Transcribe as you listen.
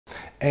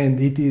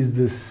And it is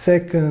the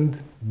second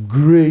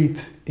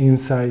great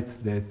insight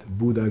that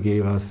Buddha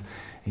gave us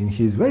in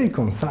his very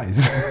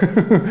concise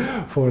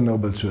Four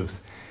Noble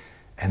Truths.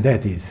 And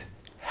that is,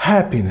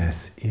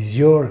 happiness is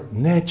your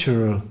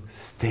natural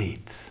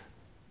state.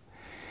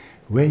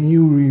 When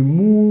you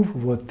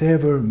remove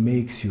whatever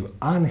makes you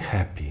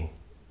unhappy,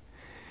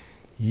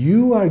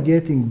 you are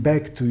getting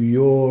back to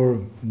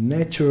your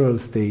natural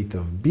state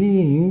of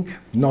being,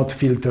 not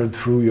filtered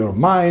through your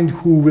mind,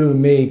 who will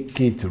make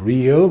it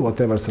real.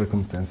 Whatever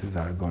circumstances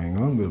are going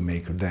on will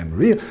make them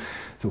real.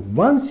 So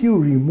once you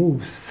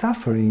remove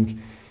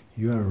suffering,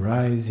 you are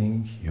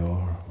raising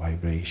your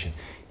vibration.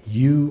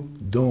 You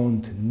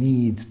don't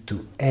need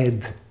to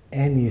add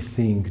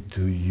anything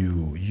to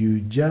you. You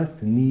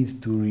just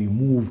need to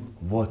remove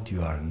what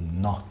you are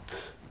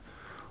not.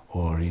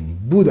 Or in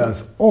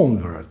Buddha's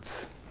own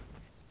words,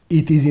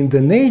 it is in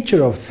the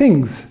nature of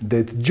things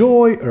that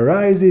joy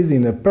arises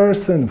in a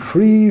person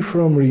free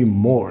from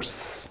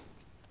remorse.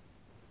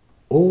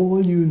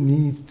 All you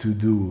need to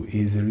do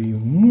is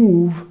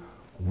remove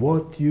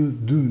what you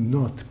do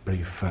not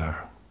prefer,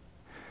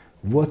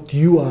 what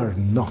you are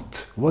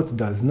not, what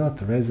does not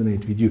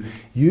resonate with you.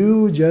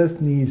 You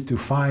just need to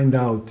find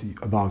out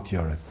about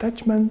your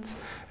attachments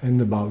and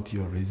about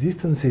your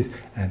resistances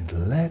and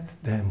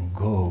let them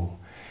go.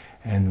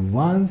 And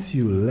once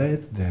you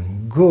let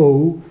them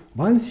go,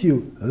 once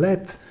you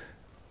let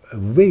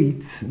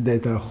weights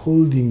that are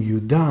holding you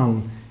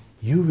down,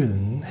 you will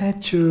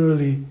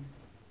naturally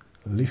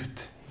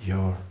lift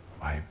your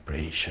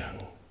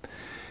vibration.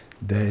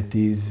 That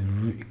is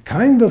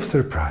kind of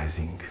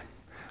surprising,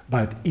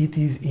 but it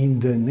is in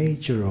the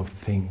nature of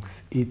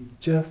things. It's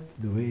just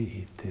the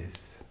way it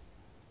is.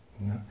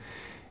 You know?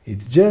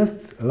 It's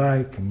just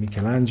like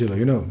Michelangelo,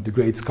 you know, the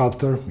great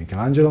sculptor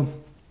Michelangelo.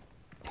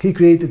 He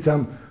created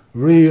some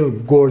real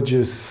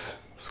gorgeous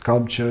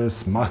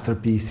sculptures,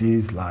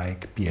 masterpieces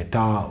like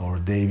Pietà or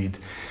David.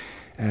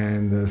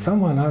 And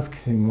someone asked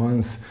him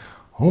once,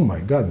 "Oh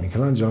my God,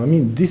 Michelangelo, I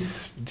mean,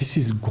 this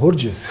is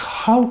gorgeous.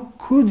 How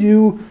could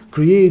you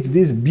create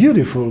this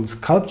beautiful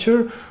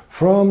sculpture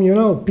from, you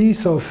know,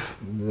 piece of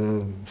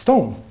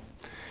stone?"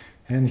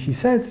 And he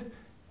said,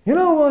 "You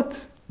know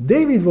what?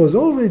 David was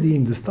already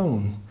in the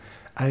stone.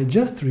 I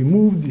just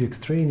removed the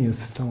extraneous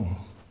stone.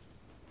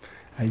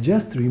 I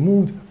just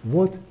removed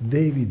what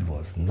David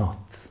was not."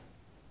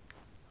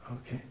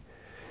 Okay?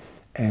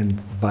 And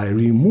by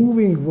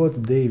removing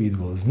what David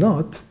was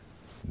not,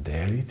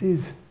 there it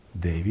is,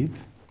 David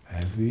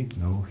as we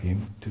know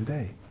him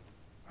today.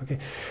 Okay?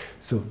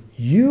 So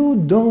you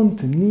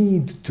don't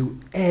need to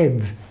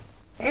add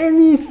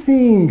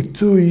anything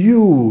to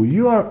you.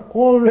 You are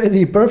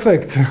already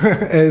perfect,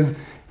 as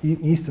in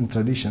Eastern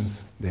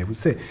traditions they would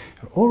say.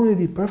 You're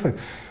already perfect.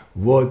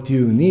 What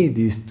you need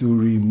is to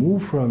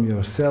remove from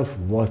yourself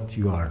what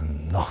you are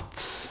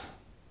not.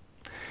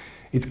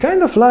 It's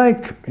kind of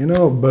like, you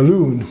know,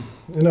 balloon.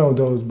 You know,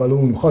 those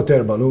hot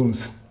air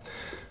balloons.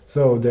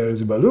 So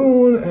there's a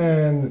balloon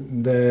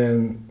and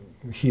then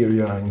here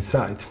you are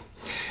inside.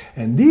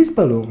 And these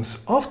balloons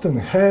often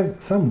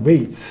have some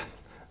weights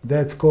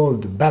that's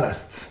called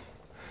ballast.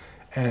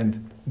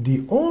 And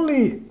the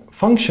only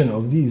function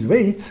of these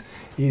weights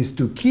is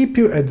to keep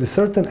you at a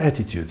certain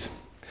attitude.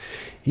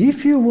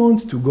 If you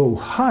want to go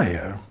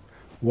higher,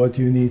 what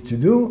you need to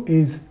do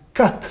is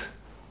cut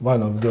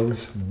one of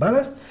those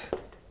ballasts.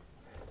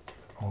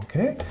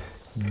 Okay?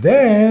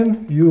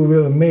 Then you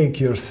will make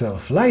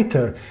yourself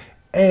lighter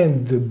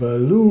and the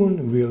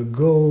balloon will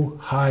go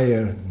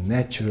higher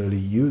naturally.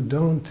 You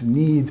don't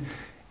need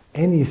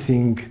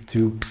anything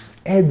to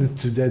add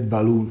to that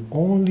balloon,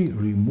 only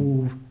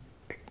remove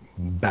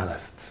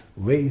ballast,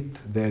 weight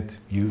that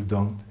you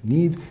don't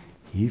need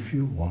if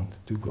you want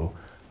to go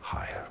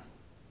higher.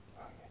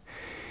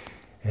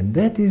 And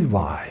that is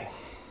why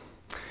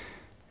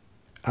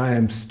I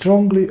am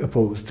strongly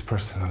opposed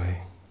personally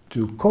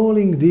to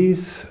calling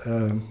this,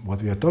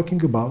 what we are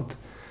talking about,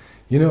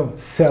 you know,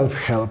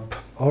 self-help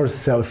or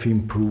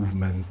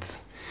self-improvement.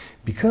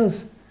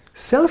 Because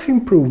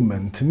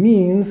self-improvement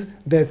means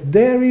that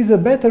there is a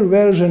better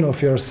version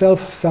of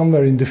yourself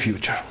somewhere in the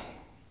future.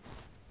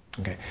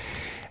 Okay.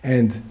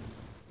 And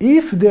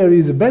if there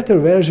is a better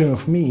version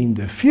of me in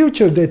the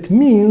future, that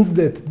means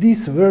that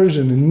this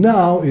version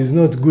now is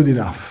not good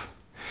enough.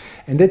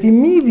 And that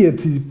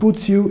immediately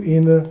puts you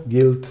in a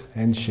guilt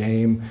and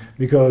shame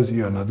because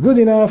you're not good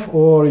enough,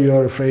 or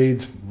you're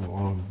afraid,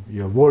 or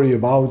you're worried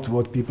about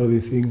what people will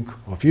think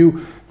of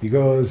you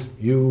because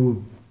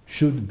you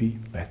should be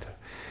better.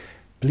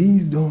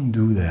 Please don't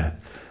do that.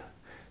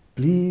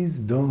 Please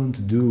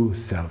don't do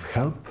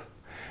self-help,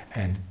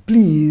 and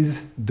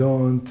please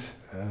don't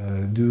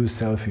do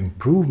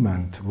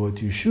self-improvement.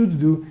 What you should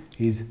do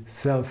is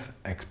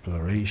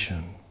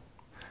self-exploration,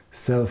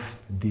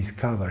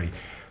 self-discovery.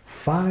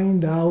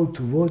 Find out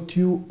what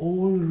you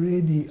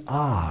already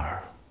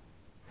are.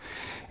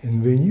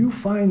 And when you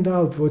find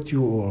out what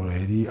you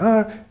already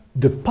are,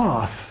 the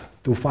path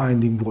to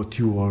finding what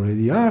you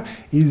already are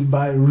is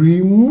by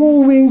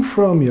removing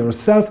from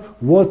yourself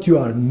what you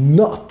are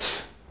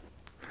not.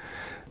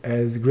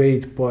 as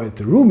great poet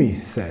Rumi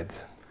said,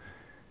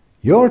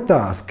 "Your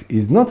task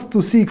is not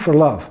to seek for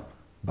love,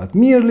 but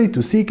merely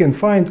to seek and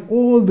find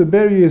all the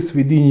barriers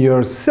within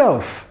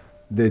yourself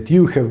that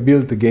you have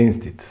built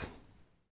against it."